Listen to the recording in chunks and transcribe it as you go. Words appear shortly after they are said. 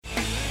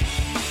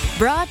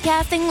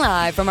Broadcasting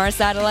live from our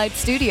satellite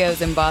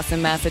studios in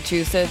Boston,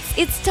 Massachusetts,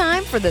 it's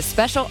time for the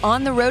special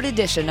on-the-road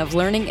edition of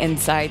Learning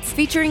Insights,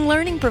 featuring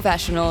learning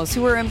professionals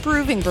who are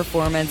improving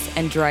performance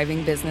and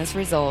driving business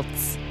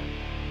results.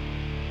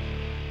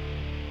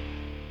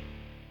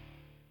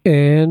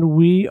 And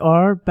we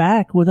are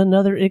back with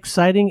another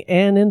exciting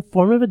and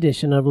informative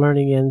edition of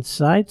Learning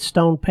Insights.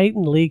 Stone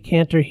Payton, Lee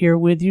Cantor here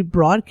with you,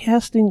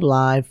 broadcasting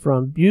live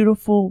from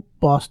beautiful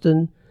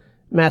Boston,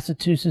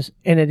 Massachusetts,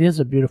 and it is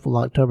a beautiful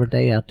October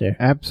day out there.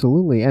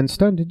 Absolutely. And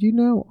Stone, did you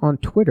know on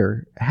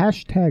Twitter,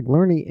 hashtag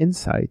Learning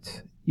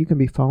Insights, you can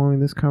be following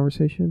this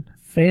conversation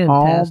Fantastic.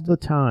 all the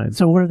time.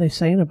 So what are they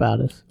saying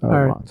about us? Oh,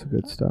 lots of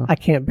good stuff. I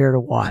can't bear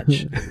to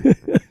watch.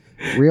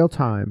 Real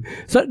time.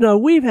 So, no,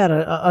 we've had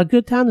a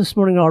good time this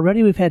morning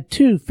already. We've had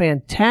two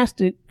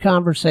fantastic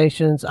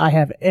conversations. I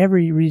have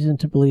every reason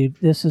to believe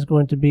this is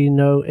going to be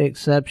no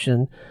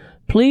exception.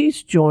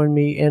 Please join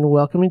me in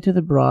welcoming to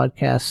the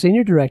broadcast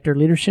Senior Director,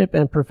 Leadership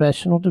and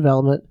Professional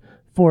Development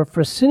for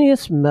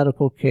Fresenius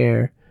Medical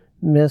Care,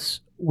 Miss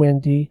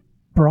Wendy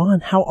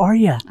Braun. How are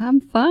you? I'm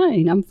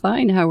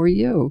fine. How are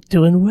you?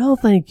 Doing well,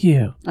 thank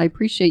you. I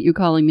appreciate you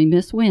calling me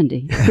Miss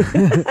Wendy.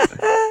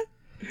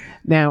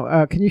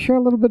 Now, can you share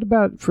a little bit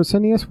about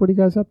Fresenius? What are you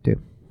guys up to?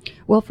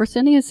 Well,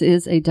 Fresenius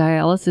is a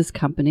dialysis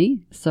company,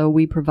 so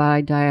we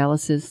provide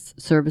dialysis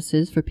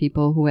services for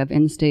people who have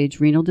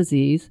end-stage renal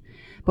disease.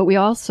 But we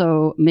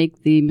also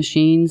make the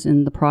machines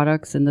and the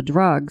products and the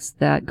drugs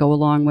that go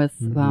along with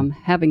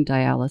having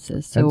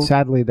dialysis. So And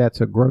sadly, that's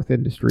a growth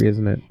industry,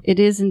 isn't it? it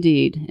is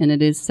indeed, and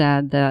it is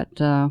sad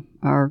that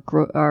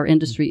our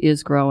industry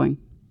is growing.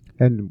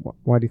 And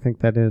why do you think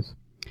that is?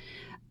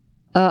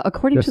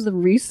 According to the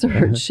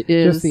research,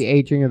 is just the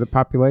aging of the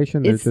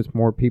population. There's just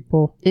more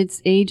people.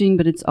 It's aging,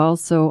 but it's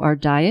also our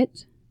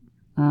diet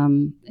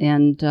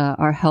and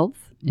our health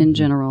in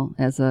general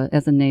as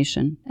a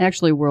nation,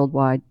 actually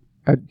worldwide.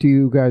 Do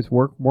you guys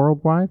work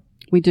worldwide?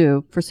 We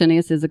do.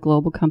 Fresenius is a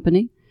global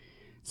company,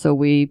 so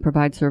we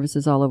provide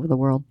services all over the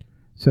world.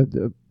 So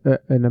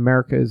in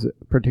America is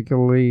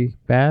particularly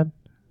bad?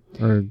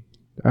 Or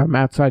I'm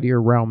outside of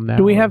your realm now.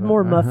 Do we have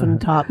more muffin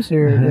tops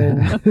here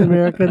in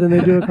America than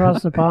they do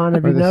across the pond?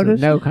 Have you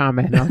noticed? No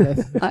comment on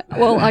this.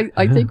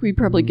 I think we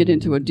probably get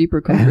into a deeper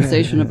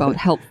conversation about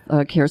health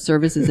care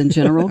services in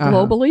general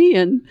globally,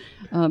 and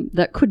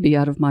that could be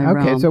out of my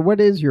realm. Okay, so what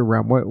is your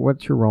realm?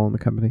 What's your role in the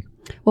company?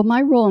 Well,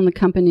 my role in the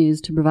company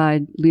is to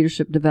provide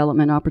leadership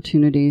development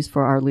opportunities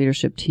for our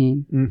leadership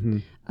team.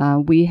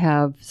 Mm-hmm. We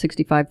have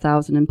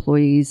 65,000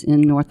 employees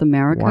in North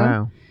America.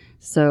 Wow.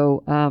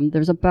 So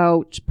there's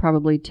about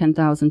probably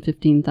 10,000,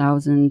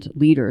 15,000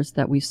 leaders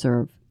that we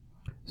serve.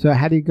 So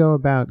how do you go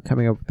about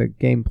coming up with a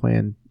game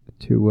plan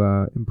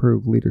to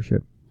improve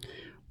leadership?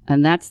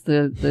 And that's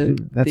that's a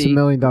 $1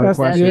 million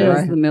question, That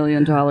right? is the $1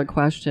 million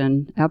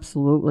question.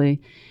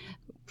 Absolutely.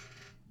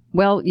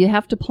 Well, you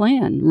have to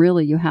plan,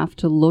 really. You have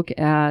to look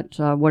at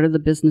what are the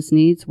business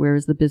needs, where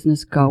is the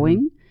business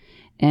going,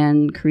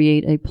 and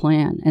create a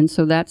plan. And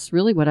so that's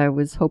really what I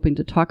was hoping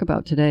to talk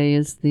about today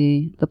is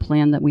the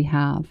plan that we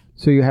have.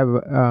 So you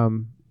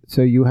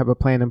have a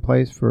plan in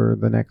place for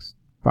the next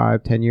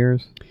 5-10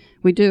 years?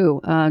 We do.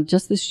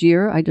 Just this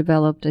year, I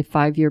developed a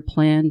 5-year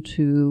plan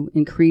to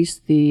increase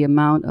the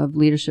amount of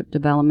leadership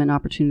development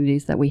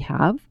opportunities that we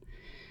have.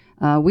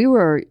 We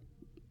were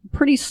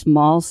pretty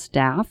small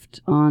staffed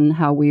on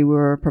how we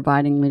were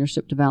providing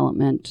leadership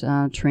development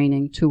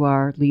training to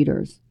our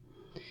leaders.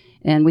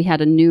 And we had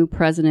a new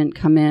president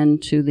come in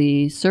to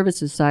the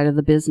services side of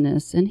the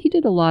business, and he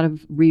did a lot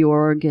of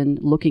reorg and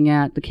looking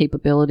at the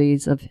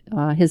capabilities of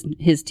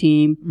his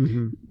team.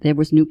 Mm-hmm. There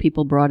was new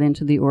people brought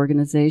into the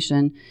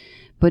organization.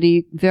 But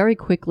he very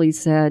quickly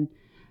said,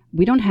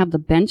 we don't have the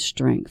bench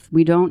strength.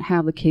 We don't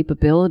have the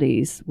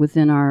capabilities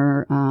within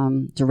our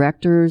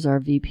directors, our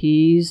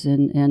VPs,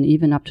 and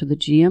even up to the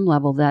GM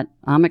level that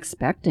I'm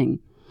expecting.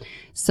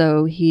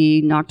 So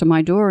he knocked on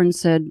my door and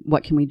said,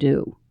 what can we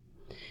do?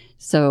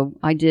 So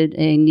I did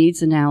a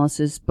needs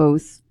analysis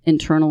both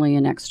internally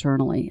and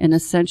externally and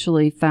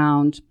essentially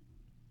found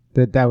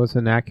that was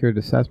an accurate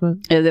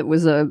assessment? It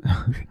was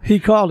He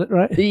called it,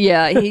 right?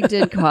 Yeah, he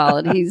did call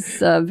it.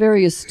 He's a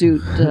very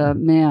astute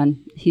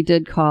man. He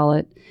did call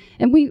it.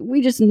 And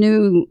we just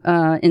knew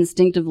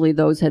instinctively,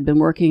 those had been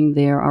working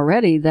there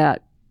already,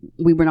 that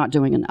we were not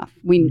doing enough.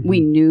 We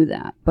knew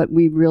that. But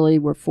we really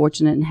were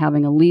fortunate in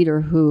having a leader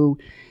who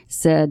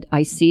said,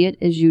 I see it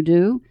as you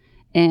do.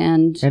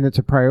 And it's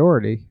a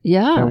priority.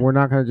 Yeah. And we're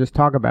not going to just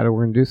talk about it.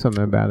 We're going to do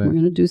something about it. We're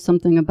going to do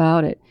something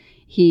about it.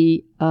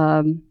 He...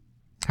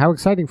 How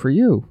exciting for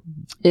you.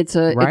 It's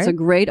a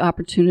great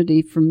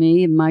opportunity for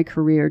me in my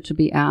career to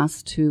be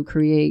asked to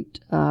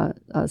create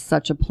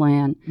such a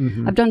plan.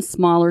 Mm-hmm. I've done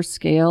smaller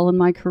scale in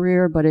my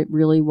career, but it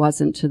really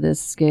wasn't to this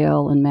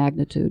scale and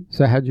magnitude.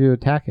 So how'd you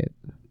attack it?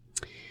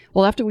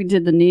 Well, after we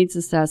did the needs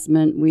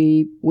assessment,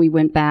 we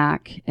went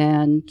back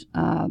and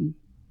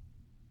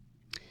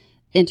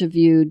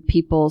interviewed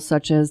people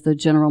such as the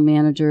general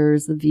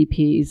managers, the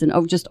VPs,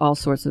 and just all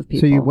sorts of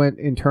people. So you went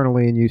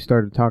internally and you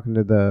started talking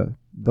to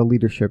the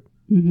leadership.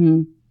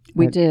 Mm-hmm.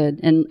 We did,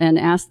 and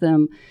asked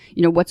them,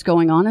 what's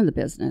going on in the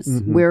business?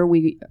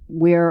 Mm-hmm.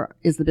 Where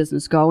is the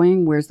business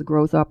going? Where's the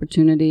growth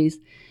opportunities?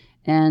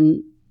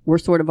 And we're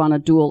sort of on a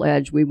dual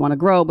edge. We want to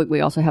grow, but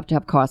we also have to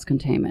have cost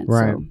containment.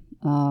 Right.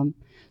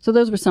 So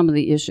those were some of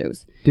the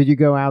issues. Did you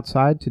go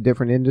outside to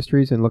different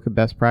industries and look at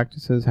best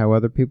practices, how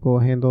other people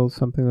handle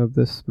something of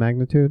this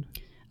magnitude?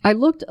 I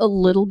looked a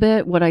little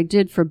bit. What I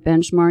did for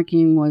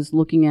benchmarking was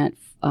looking at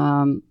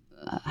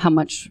how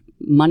much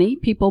money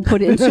people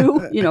put into,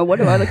 what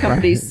do other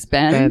companies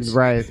spend?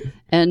 Right.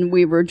 And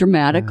we were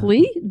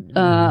dramatically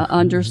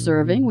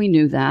underserving. We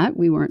knew that.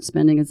 We weren't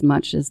spending as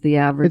much as the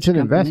average It's an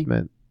company.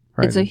 investment.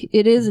 Right.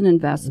 It is an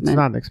investment. It's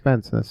not an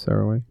expense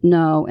necessarily.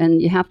 No,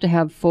 and you have to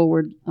have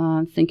forward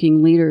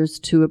thinking leaders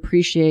to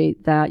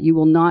appreciate that you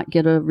will not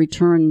get a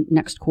return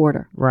next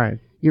quarter. Right.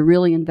 You're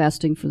really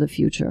investing for the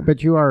future.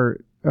 But you are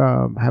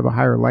have a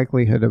higher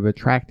likelihood of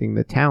attracting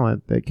the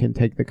talent that can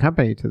take the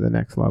company to the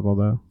next level,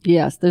 though.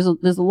 Yes, there's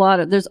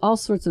all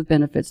sorts of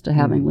benefits to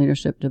having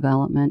leadership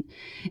development,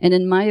 and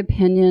in my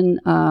opinion,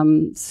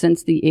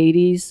 since the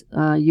 80s,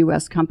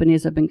 U.S.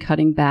 companies have been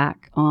cutting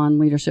back on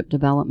leadership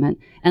development,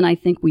 and I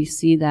think we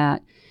see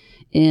that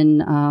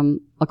in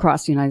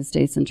across the United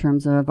States in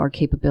terms of our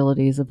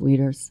capabilities of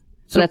leaders.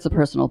 So that's a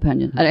personal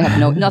opinion. I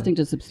have nothing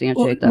to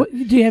substantiate that.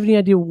 Do you have any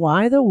idea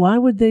why, though? Why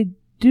would they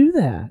do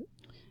that?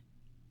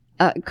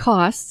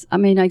 Costs. I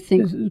mean, I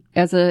think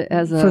as a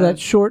for that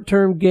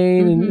short-term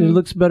gain, and it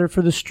looks better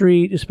for the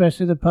street,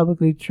 especially the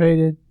publicly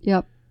traded.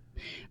 Yep.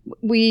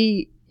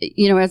 We,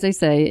 as I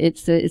say,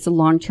 it's a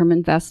long-term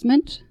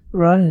investment,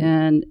 right?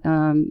 And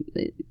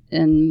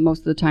most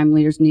of the time,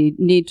 leaders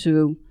need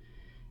to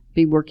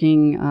be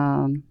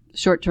working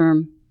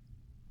short-term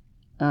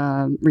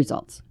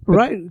results.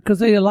 Right,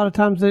 because a lot of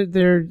times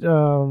they're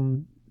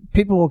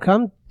people will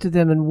come to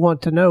them and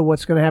want to know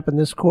what's going to happen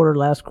this quarter,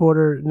 last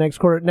quarter, next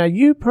quarter. Now,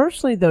 you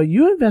personally, though,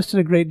 you invested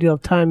a great deal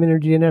of time,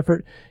 energy, and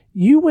effort.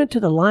 You went to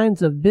the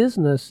lines of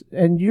business,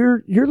 and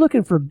you're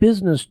looking for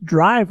business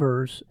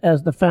drivers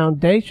as the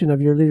foundation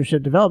of your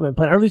leadership development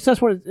plan, or at least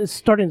that's what it's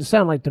starting to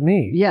sound like to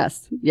me.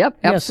 Yes. Yep.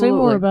 Absolutely. Yeah,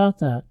 say more about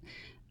that.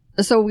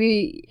 So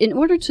in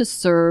order to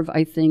serve,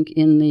 I think,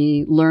 in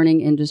the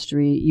learning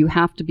industry, you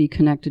have to be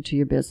connected to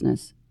your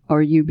business,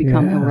 or you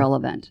become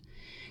irrelevant.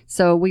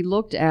 So we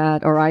looked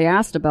at, or I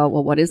asked about,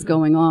 well, what is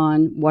going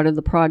on? What are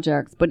the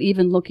projects? But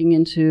even looking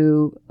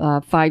into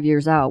 5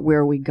 years out, where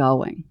are we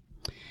going?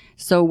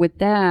 So with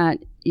that,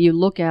 you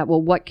look at, well,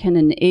 what can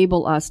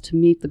enable us to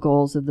meet the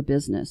goals of the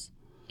business?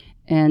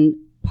 And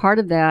part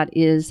of that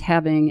is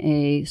having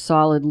a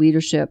solid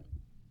leadership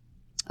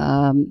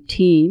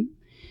team.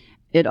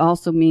 It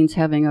also means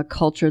having a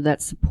culture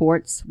that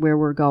supports where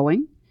we're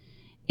going,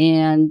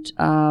 and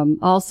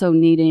also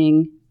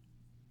needing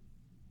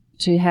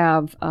to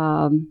have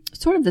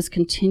sort of this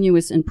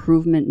continuous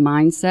improvement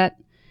mindset,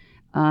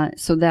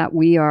 so that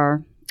we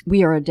are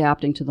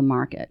adapting to the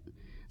market.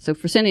 So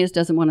Fresenius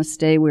doesn't want to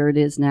stay where it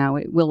is now.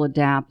 It will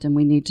adapt, and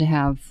we need to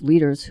have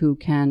leaders who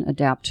can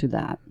adapt to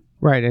that.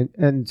 Right,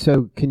 and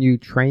so can you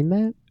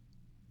train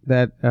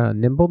that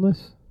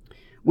nimbleness?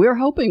 We're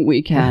hoping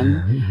we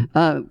can.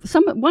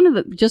 One of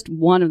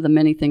the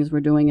many things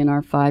we're doing in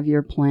our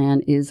 5-year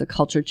plan is a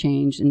culture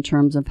change in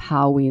terms of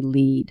how we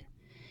lead.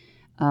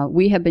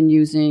 We have been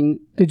using.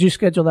 Did you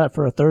schedule that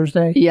for a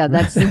Thursday? Yeah,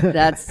 that's.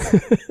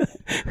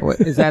 What,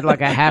 is that like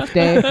a half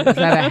day? Is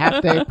that a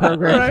half day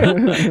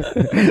program?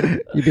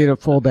 You need a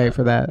full day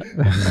for that.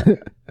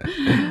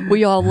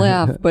 We all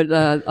laugh, but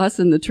us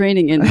in the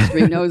training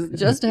industry knows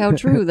just how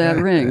true that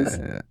rings.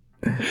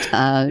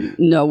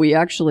 No, we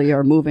actually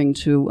are moving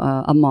to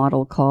a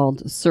model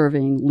called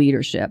Serving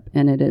Leadership,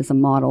 and it is a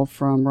model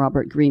from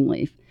Robert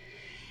Greenleaf,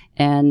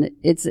 and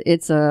it's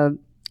a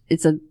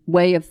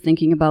way of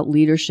thinking about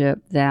leadership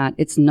that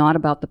it's not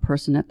about the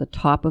person at the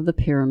top of the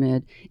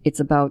pyramid. It's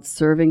about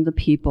serving the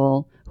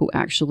people who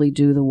actually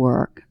do the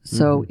work.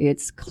 So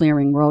it's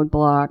clearing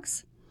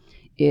roadblocks.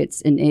 It's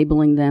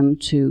enabling them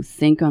to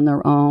think on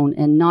their own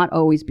and not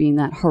always being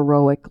that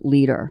heroic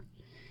leader.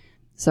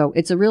 So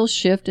it's a real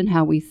shift in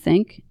how we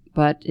think,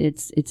 but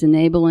it's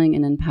enabling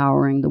and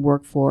empowering the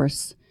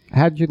workforce.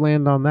 How'd you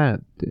land on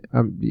that?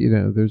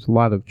 There's a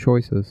lot of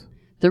choices.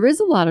 There is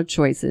a lot of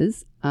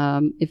choices.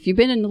 If you've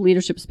been in the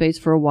leadership space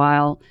for a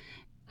while,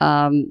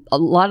 a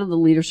lot of the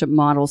leadership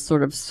models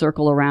sort of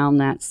circle around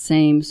that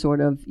same sort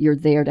of, you're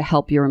there to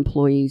help your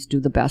employees do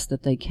the best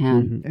that they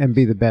can. And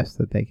be the best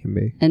that they can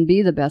be. And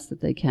be the best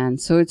that they can.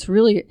 So it's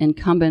really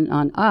incumbent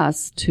on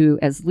us to,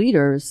 as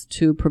leaders,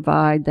 to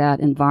provide that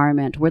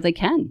environment where they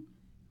can.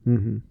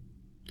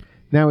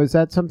 Now, is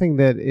that something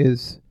that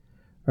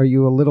are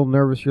you a little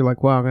nervous? You're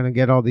like, well, I'm going to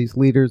get all these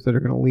leaders that are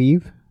going to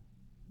leave.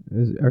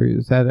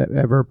 Is that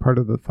ever part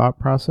of the thought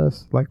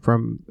process? Like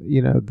from,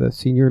 the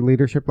senior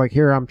leadership, like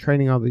here, I'm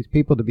training all these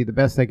people to be the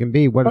best they can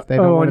be. What if they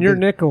don't want to be... your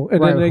nickel.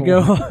 And then they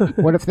go...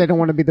 What if they don't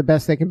want to be the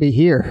best they can be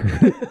here?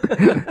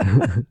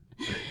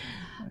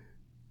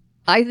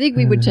 I think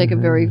we would take a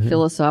very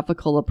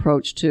philosophical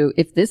approach to,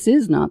 if this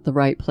is not the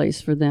right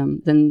place for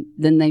them,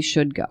 then they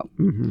should go.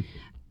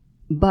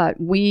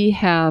 But we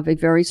have a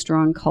very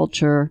strong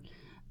culture.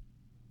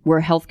 We're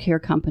a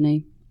healthcare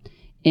company,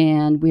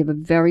 and we have a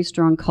very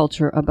strong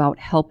culture about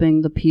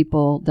helping the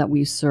people that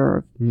we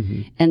serve.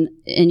 Mm-hmm.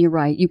 And you're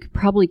right, you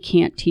probably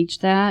can't teach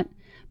that,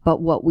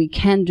 but what we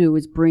can do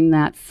is bring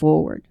that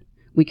forward.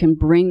 We can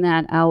bring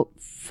that out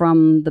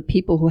from the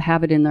people who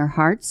have it in their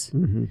hearts,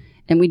 Mm-hmm.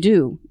 and we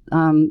do.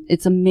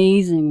 It's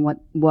amazing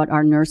what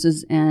our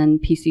nurses and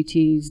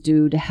PCTs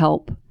do to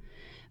help.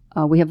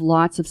 We have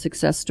lots of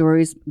success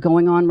stories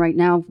going on right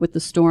now with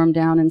the storm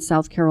down in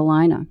South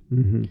Carolina.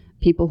 Mm-hmm.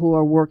 People who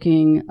are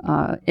working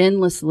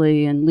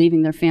endlessly and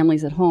leaving their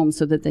families at home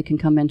so that they can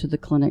come into the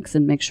clinics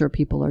and make sure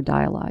people are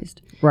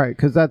dialyzed. Right,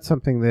 because that's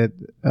something that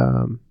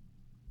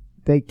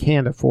they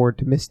can't afford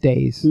to miss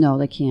days. No,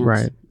 they can't.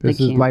 Right. This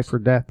They is can't. life or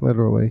death,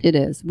 literally. It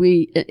is.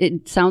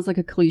 It sounds like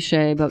a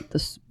cliche, but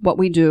what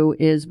we do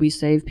is we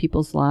save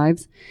people's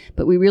lives,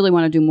 but we really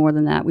want to do more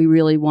than that. We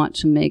really want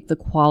to make the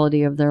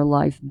quality of their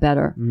life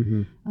better,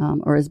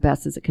 or as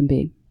best as it can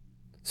be.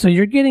 So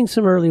you're getting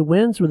some early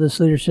wins with this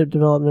leadership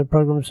development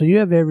program. So you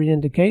have every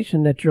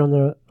indication that you're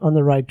on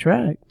the right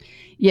track.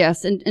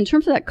 Yes, and in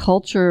terms of that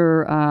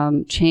culture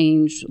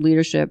change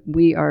leadership,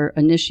 we are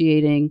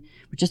initiating,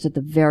 we're just at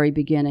the very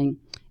beginning,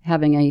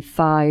 having a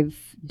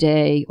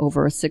 5-day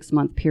over a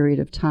 6-month period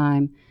of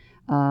time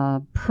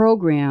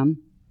program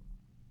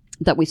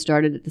that we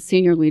started at the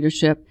senior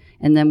leadership,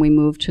 and then we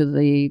moved to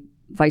the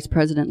vice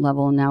president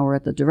level, and now we're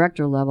at the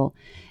director level.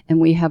 And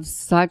we have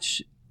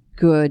such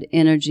good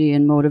energy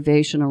and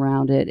motivation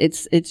around it.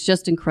 It's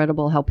just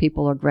incredible how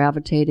people are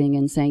gravitating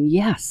and saying,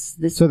 yes,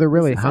 this. So they're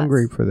really this is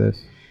hungry us. for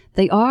this.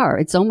 They are.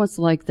 It's almost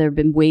like they've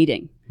been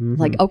waiting. Mhm.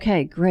 Like,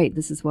 okay, great.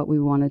 This is what we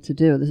wanted to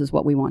do. This is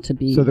what we want to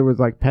be. So there was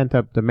like pent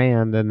up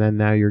demand, and then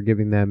now you're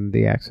giving them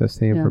the access to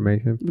the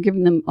information. We're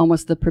giving them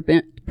almost the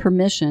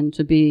permission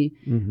to be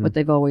Mhm. what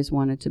they've always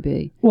wanted to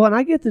be. Well, and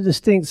I get the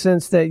distinct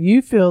sense that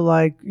you feel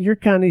like you're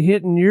kind of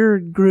hitting your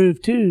groove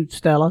too,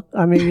 Stella.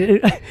 I mean,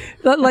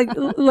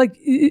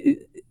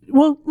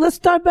 well, let's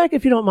dive back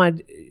if you don't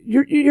mind.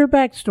 Your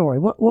backstory.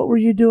 What were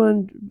you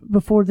doing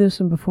before this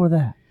and before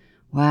that?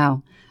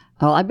 Wow.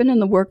 Well, I've been in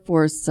the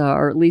workforce,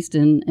 or at least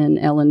in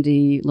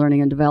L&D,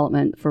 learning and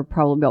development, for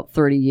probably about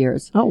 30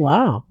 years. Oh,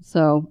 wow.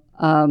 So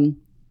I've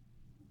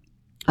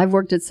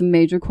worked at some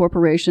major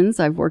corporations.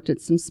 I've worked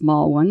at some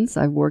small ones.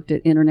 I've worked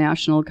at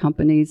international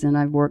companies, and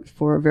I've worked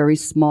for very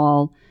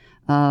small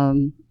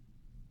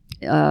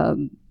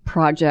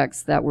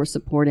projects that were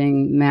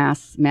supporting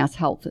mass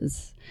health.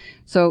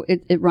 So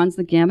it runs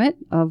the gamut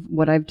of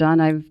what I've done.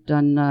 I've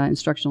done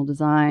instructional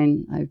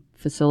design. I've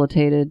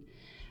facilitated.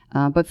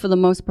 But for the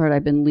most part,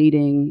 I've been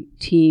leading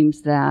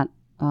teams that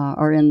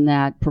are in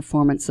that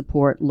performance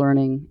support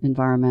learning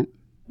environment.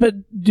 But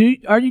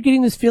are you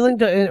getting this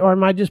feeling, or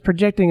am I just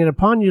projecting it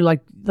upon you?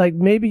 Like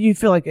maybe you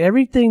feel like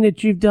everything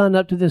that you've done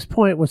up to this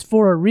point was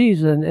for a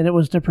reason, and it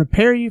was to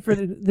prepare you for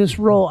this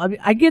role. I mean,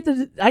 I get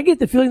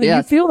the feeling that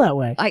Yes. you feel that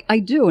way. I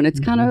do, and it's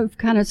kind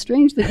of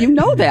strange that you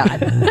know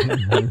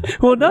that.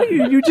 Well, no,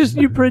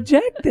 you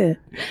project it.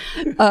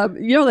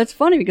 That's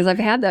funny because I've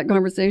had that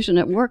conversation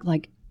at work.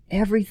 Like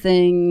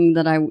everything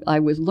that I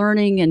was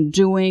learning and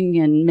doing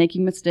and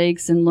making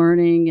mistakes and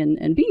learning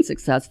and being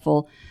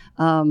successful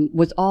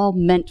was all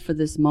meant for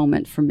this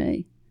moment for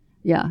me.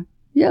 Yeah.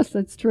 Yes,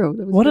 that's true.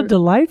 That was What a true.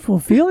 delightful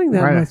feeling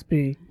that Right. must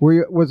be.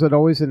 Was it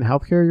always in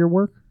healthcare, your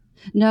work?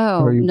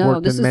 No, Or you've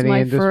worked this in is many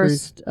my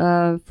industries?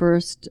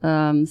 first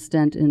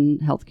stint in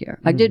healthcare.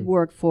 I did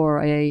work for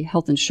a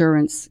health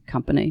insurance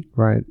company,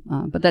 Right.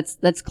 but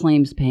that's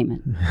claims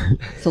payment.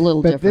 It's a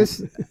little But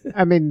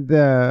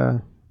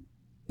different.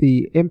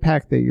 the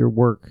impact that your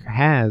work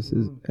has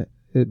is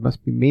it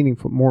must be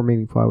more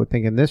meaningful, I would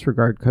think, in this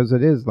regard, because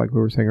it is, like we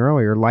were saying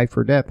earlier, life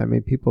or death. I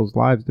mean, people's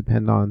lives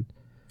depend on,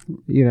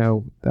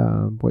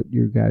 what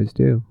you guys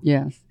do.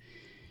 Yes.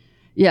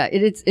 Yeah,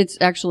 it's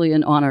actually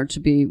an honor to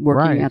be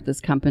working Right. at this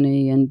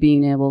company and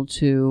being able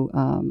to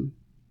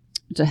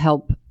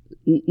help,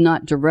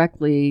 not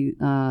directly.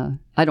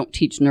 I don't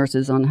teach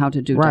nurses on how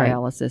to do Right.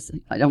 dialysis.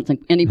 I don't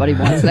think anybody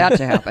wants that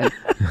to happen.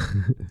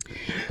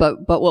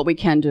 But what we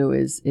can do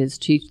is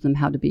teach them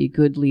how to be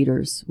good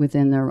leaders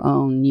within their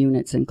own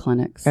units and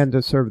clinics. And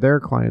to serve their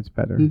clients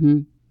better.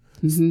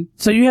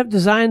 So you have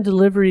design,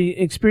 delivery,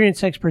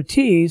 experience,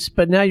 expertise,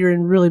 but now you're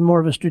in really more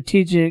of a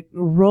strategic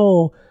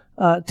role.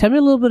 Tell me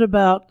a little bit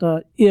about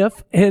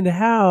if and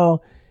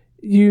how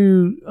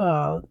you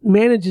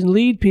manage and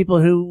lead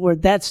people where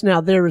that's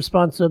now their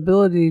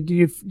responsibility. Do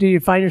you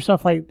find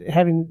yourself like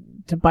having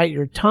to bite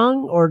your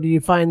tongue, or do you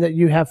find that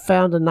you have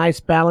found a nice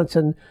balance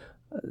and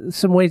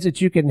some ways that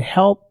you can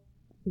help,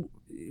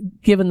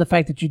 given the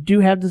fact that you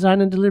do have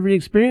design and delivery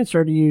experience,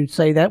 or do you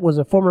say that was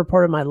a former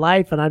part of my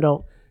life and I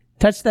don't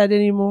touch that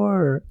anymore,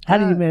 or how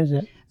do you manage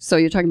that? So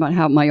you're talking about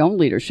how my own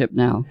leadership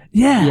now.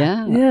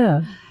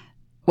 Yeah.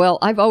 Well,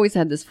 I've always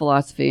had this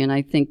philosophy, and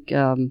I think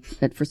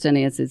at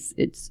Fresenius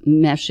it's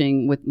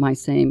meshing with my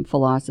same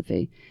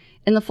philosophy.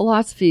 And the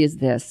philosophy is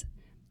this: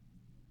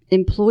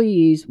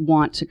 employees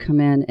want to come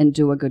in and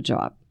do a good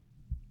job.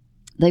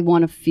 They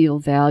want to feel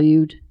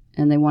valued.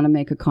 and they want to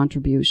make a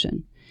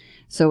contribution.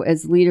 So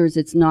as leaders,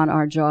 it's not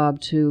our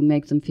job to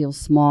make them feel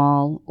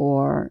small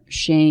or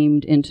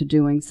shamed into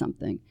doing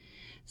something.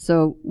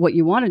 So what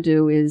you want to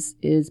do is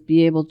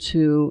be able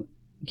to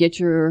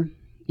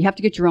you have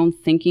to get your own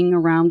thinking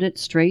around it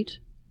straight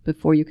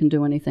before you can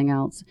do anything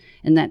else.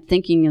 And that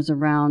thinking is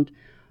around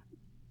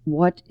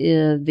what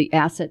is the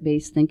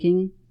asset-based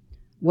thinking,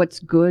 what's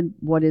good,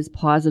 what is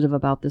positive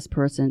about this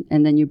person,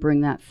 and then you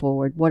bring that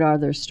forward. What are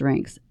their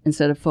strengths?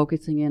 Instead of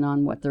focusing in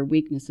on what their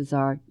weaknesses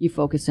are, you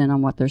focus in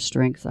on what their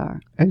strengths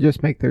are. And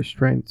just make their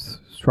strengths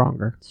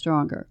stronger.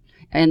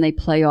 And they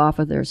play off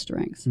of their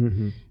strengths.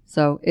 Mm-hmm.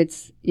 So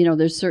it's,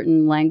 there's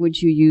certain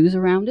language you use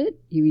around it.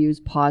 You use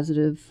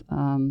positive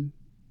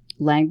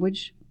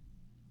language,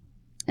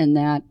 and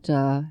that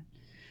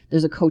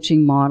there's a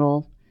coaching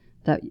model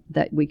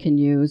that we can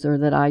use, or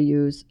that I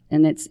use,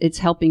 and it's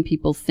helping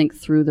people think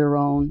through their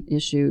own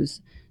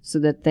issues so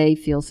that they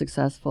feel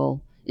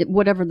successful,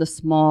 whatever the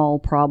small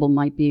problem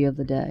might be of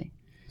the day.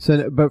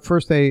 So, but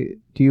first, do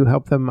you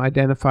help them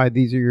identify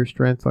these are your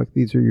strengths, like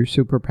these are your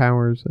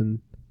superpowers, and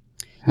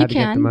how to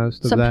get the most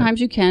of that?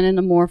 Sometimes you can, in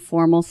a more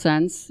formal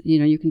sense.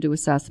 You can do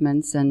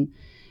assessments and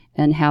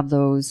have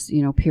those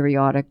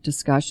periodic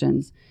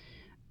discussions.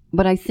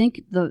 But I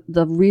think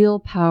the real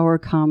power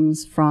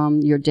comes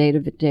from your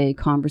day-to-day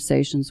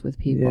conversations with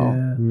people.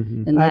 Yeah.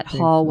 Mm-hmm. In that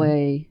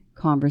hallway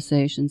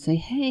conversation, say,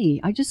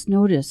 hey, I just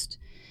noticed,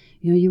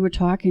 you were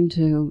talking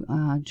to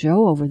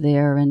Joe over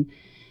there, and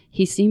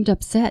he seemed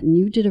upset, and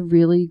you did a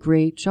really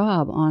great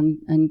job on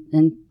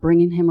and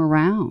bringing him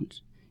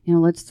around.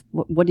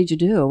 What did you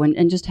do?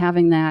 And just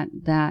having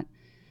that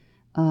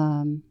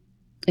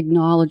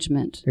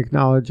acknowledgement.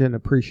 Acknowledge and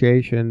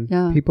appreciation.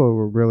 Yeah. People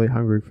were really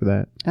hungry for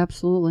that.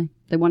 Absolutely.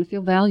 They want to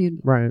feel valued.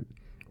 Right.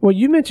 Well,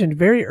 you mentioned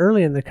very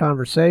early in the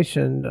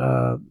conversation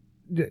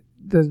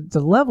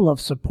the level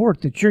of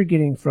support that you're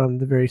getting from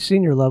the very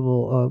senior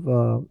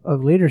level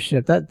of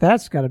leadership.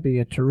 That's got to be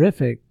a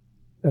terrific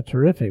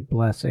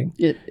blessing.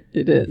 It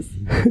is.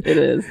 It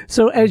is.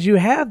 So as you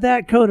have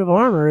that coat of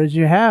armor, as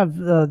you have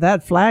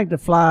that flag to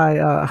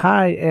fly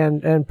high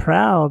and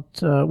proud,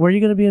 where are you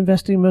going to be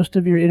investing most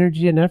of your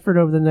energy and effort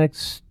over the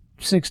next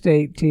 6 to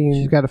 18?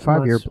 She's got a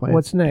 5-year months? plan.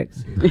 What's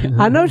next?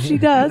 I know she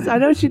does, but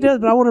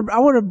I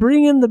want to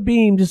bring in the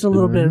beam just a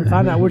little bit and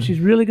find out where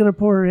she's really going to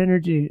pour her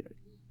energy.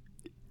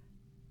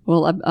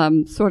 Well,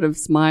 I'm sort of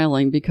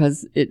smiling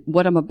because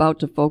what I'm about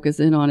to focus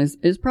in on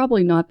is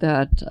probably not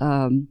that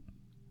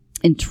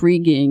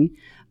intriguing,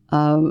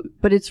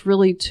 but it's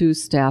really to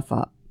staff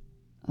up.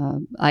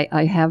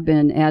 I have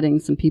been adding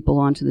some people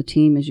onto the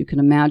team. As you can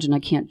imagine, I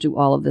can't do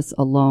all of this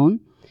alone.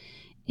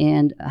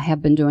 And I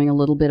have been doing a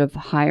little bit of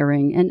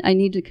hiring, and I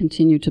need to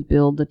continue to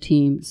build the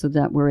team so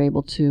that we're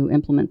able to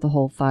implement the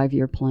whole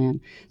 5-year plan.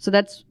 So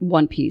that's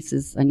one piece,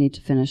 is I need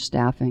to finish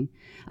staffing.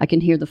 I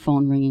can hear the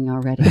phone ringing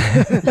already.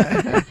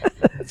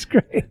 That's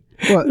great.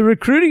 Well, the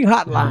recruiting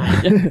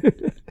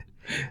hotline.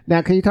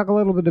 Now, can you talk a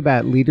little bit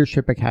about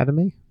Leadership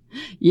Academy?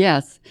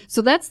 Yes.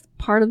 So that's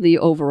part of the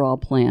overall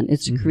plan,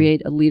 is to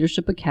create a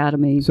leadership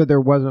academy. So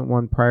there wasn't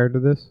one prior to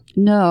this?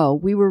 No,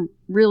 we were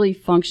really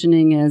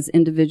functioning as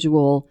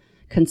individual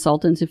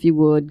consultants, if you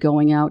would,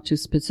 going out to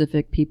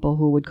specific people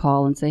who would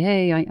call and say,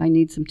 hey, I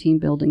need some team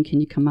building. Can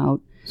you come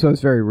out? So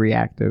it's very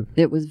reactive.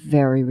 It was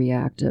very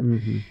reactive.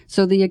 Mm-hmm.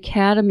 So the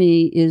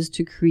academy is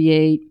to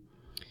create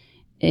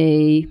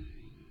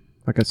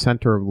like a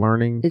center of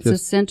learning? It's a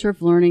center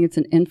of learning. It's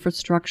an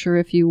infrastructure,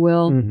 if you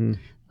will.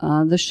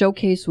 Mm-hmm. The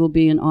showcase will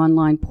be an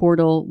online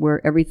portal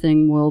where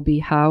everything will be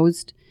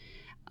housed.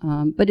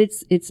 But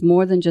it's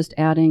more than just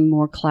adding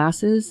more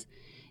classes.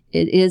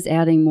 It is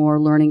adding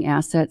more learning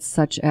assets,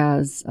 such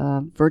as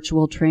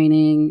virtual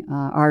training,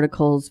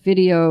 articles,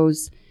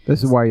 videos.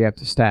 This is why you have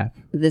to staff.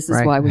 This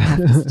is why we have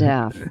to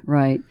staff,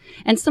 right?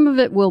 And some of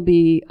it will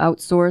be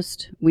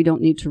outsourced. We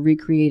don't need to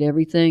recreate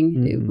everything.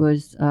 Mm-hmm. It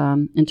was,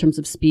 in terms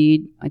of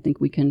speed, I think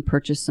we can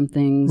purchase some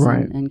things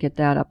and get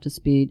that up to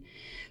speed.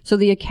 So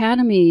the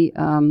academy,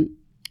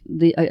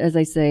 as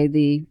I say,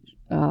 the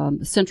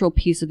central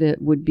piece of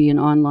it would be an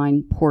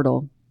online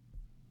portal.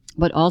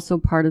 But also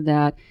part of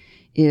that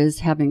is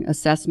having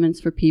assessments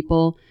for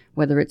people,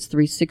 whether it's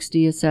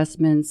 360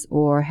 assessments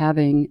or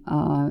having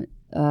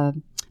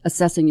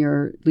assessing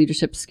your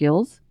leadership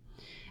skills.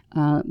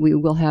 We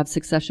will have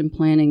succession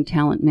planning,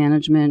 talent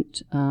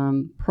management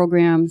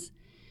programs.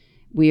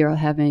 We are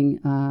having,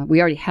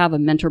 we already have a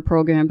mentor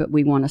program, but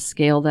we want to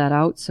scale that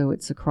out so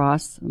it's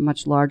across a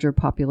much larger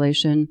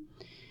population.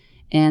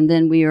 And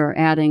then we are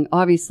adding,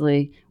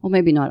 obviously, well,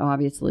 maybe not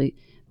obviously,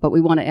 but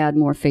we want to add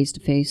more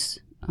face-to-face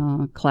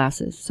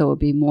classes. So it would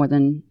be more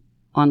than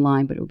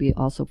online, but it will be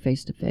also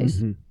face-to-face.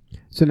 Mm-hmm.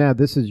 So now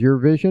this is your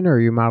vision, or are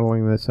you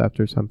modeling this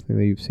after something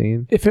that you've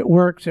seen? If it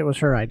works, it was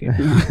her idea.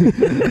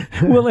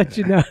 We'll let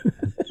you know.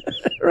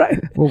 Right.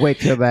 We'll wait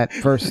till that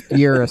first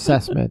year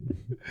assessment.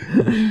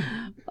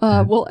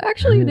 Well,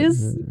 actually,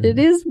 it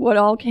is what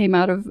all came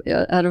out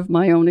of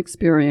my own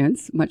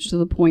experience, much to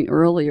the point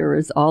earlier,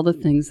 is all the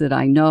things that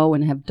I know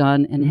and have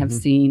done and have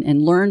seen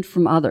and learned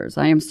from others.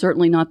 I am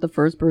certainly not the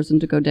first person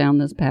to go down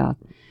this path.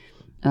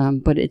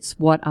 But it's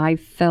what I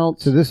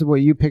felt. So this is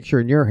what you picture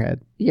in your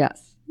head.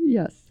 Yes.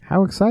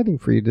 How exciting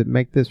for you to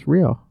make this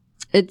real.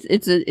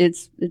 It's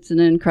an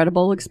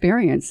incredible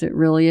experience. It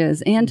really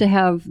is. And to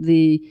have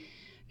the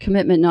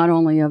commitment not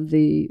only of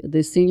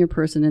the senior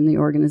person in the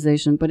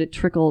organization, but it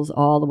trickles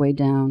all the way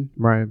down.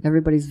 Right.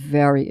 Everybody's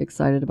very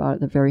excited about it.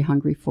 They're very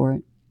hungry for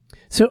it.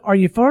 So are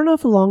you far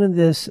enough along in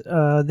this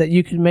that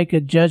you can make a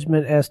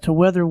judgment as to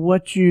whether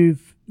what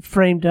you've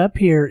framed up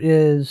here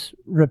is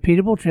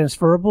repeatable,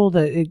 transferable,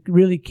 that it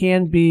really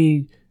can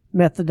be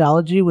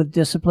methodology with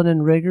discipline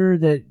and rigor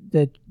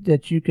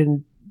that you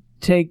can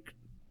take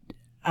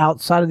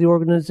outside of the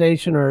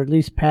organization or at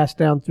least pass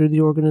down through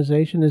the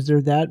organization? Is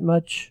there that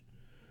much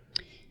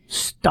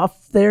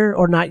stuff there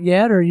or not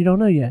yet, or you don't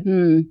know yet?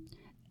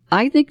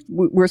 I think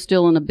we're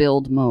still in a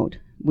build mode.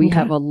 We Okay.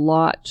 have a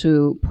lot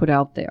to put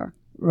out there.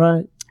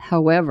 Right.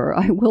 However,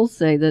 I will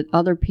say that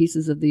other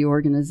pieces of the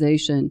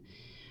organization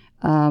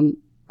are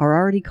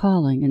already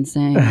calling and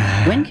saying,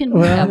 when can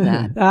we have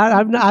that?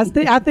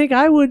 I think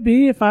I would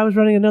be if I was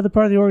running another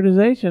part of the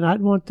organization.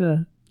 I'd want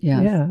to.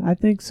 Yes. Yeah, I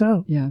think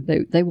so. Yeah,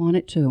 they want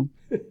it too.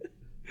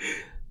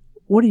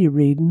 What are you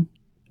reading?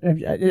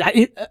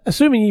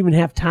 Assuming you even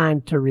have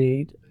time to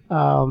read,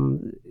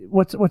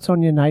 what's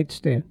on your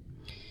nightstand?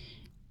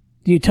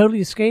 Do you totally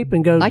escape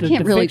and go? I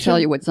can't really fiction? tell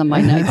you what's on my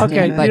nightstand.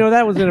 Okay, but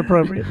that was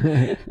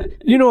inappropriate.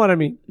 You know what I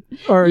mean?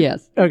 Or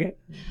yes. Okay.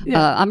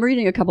 Yeah. I'm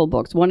reading a couple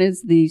books. One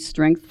is The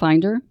Strength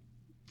Finder.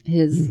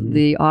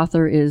 The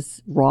author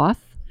is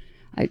Roth.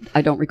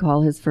 I don't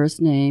recall his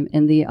first name.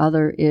 And the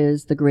other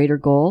is The Greater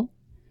Goal,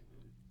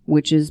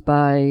 which is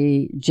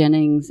by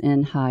Jennings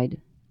and Hyde.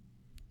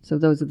 So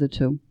those are the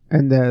two.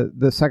 And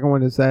the second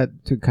one, is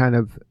that to kind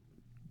of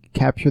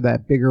capture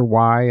that bigger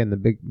why and the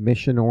big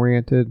mission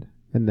oriented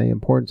and the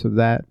importance of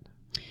that?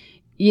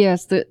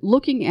 Yes,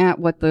 looking at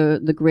what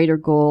the greater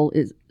goal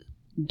is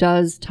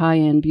does tie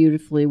in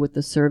beautifully with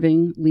the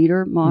serving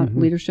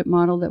leadership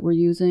model that we're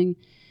using.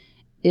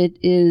 It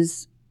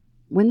is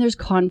when there's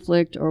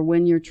conflict or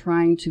when you're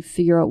trying to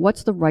figure out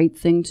what's the right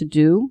thing to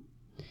do,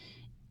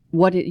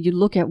 you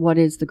look at what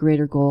is the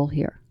greater goal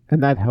here.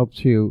 And that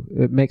helps you.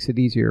 It makes it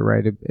easier,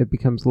 right? It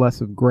becomes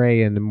less of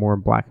gray and more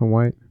black and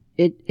white.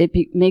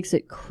 It makes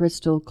it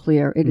crystal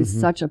clear. It is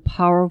such a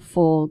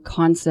powerful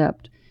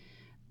concept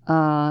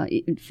for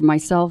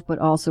myself, but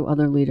also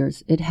other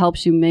leaders. It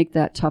helps you make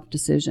that tough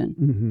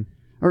decision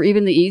or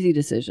even the easy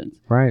decisions.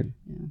 Right.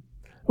 Yeah.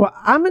 Well,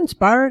 I'm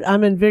inspired.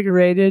 I'm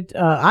invigorated.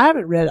 I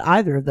haven't read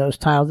either of those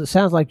titles. It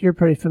sounds like you're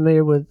pretty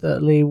familiar with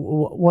Lee.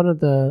 One of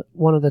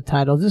the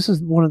titles. This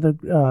is one of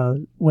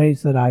the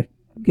ways that I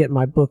get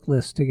my book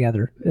list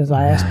together as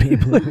I ask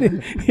people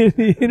in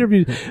the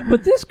interviews.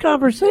 But this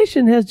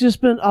conversation has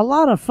just been a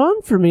lot of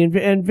fun for me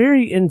and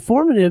very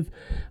informative.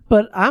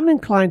 But I'm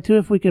inclined to,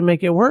 if we can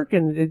make it work,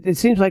 and it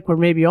seems like we're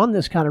maybe on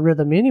this kind of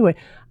rhythm anyway,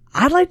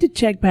 I'd like to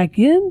check back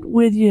in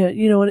with you,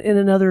 in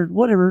another,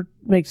 whatever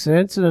makes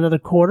sense, in another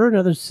quarter,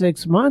 another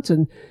 6 months,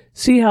 and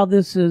see how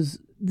this is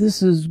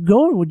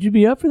going. Would you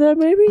be up for that,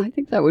 maybe? I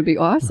think that would be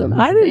awesome.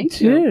 I do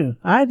Thank you. too.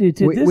 I do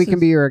too. We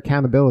can be your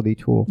accountability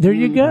tool. There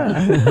you go.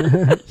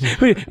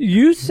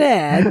 You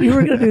said you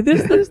were going to do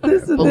this, and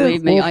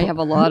Believe this. me, I have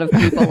a lot of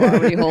people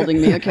already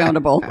holding me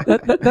accountable.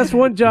 That's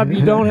one job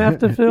you don't have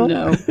to fill.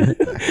 No.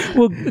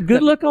 Well,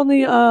 good luck on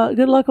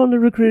the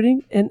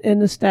recruiting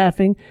and the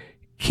staffing.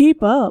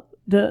 Keep up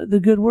the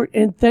good work,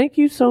 and thank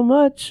you so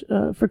much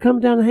for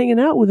coming down and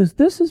hanging out with us.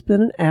 This has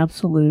been an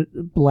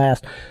absolute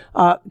blast.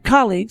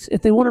 Colleagues,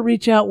 if they want to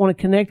reach out, want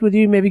to connect with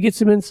you, maybe get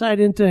some insight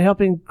into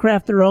helping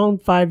craft their own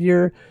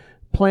 5-year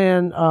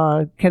plan,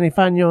 can they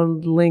find you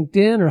on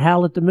LinkedIn or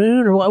Howl at the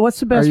Moon, or what's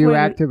the best way? Are you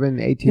active in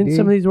ATD? In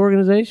some of these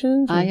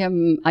organizations? I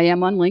am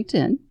on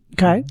LinkedIn.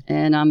 Okay.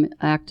 And I'm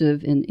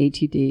active in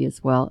ATD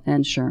as well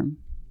and SHRM.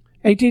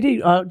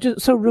 ATD,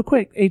 just so real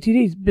quick,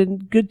 ATD's been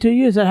good to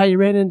you? Is that how you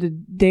ran into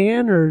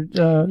Dan, or?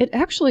 It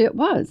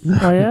was.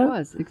 Oh, yeah? It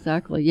was,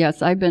 exactly.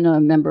 Yes, I've been a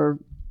member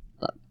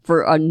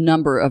for a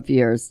number of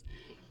years.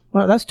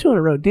 Well, that's 2 in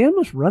a row. Dan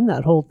must run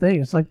that whole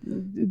thing. It's like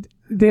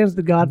Dan's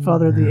the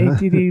godfather of the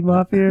ATD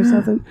mafia or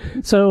something.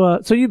 So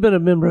you've been a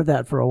member of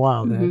that for a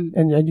while then,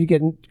 and you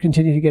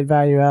continue to get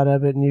value out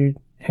of it, and you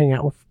hang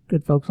out with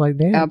good folks like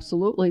Dan.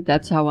 Absolutely.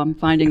 That's how I'm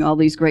finding all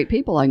these great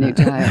people I need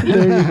to hire.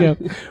 There you go.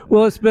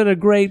 Well, it's been a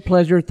great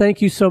pleasure. Thank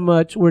you so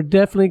much. We're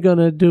definitely going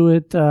to do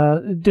it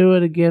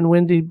again.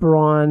 Wendy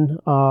Braun.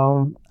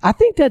 I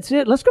think that's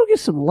it. Let's go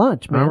get some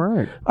lunch,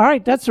 man. All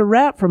right. That's a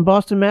wrap from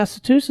Boston,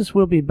 Massachusetts.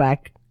 We'll be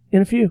back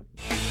in a few.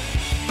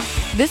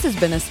 This has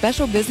been a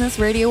Special Business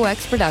Radio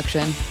X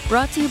production,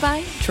 brought to you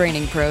by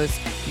Training Pros,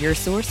 your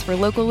source for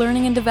local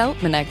learning and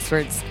development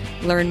experts.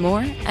 Learn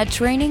more at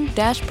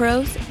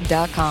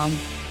training-pros.com.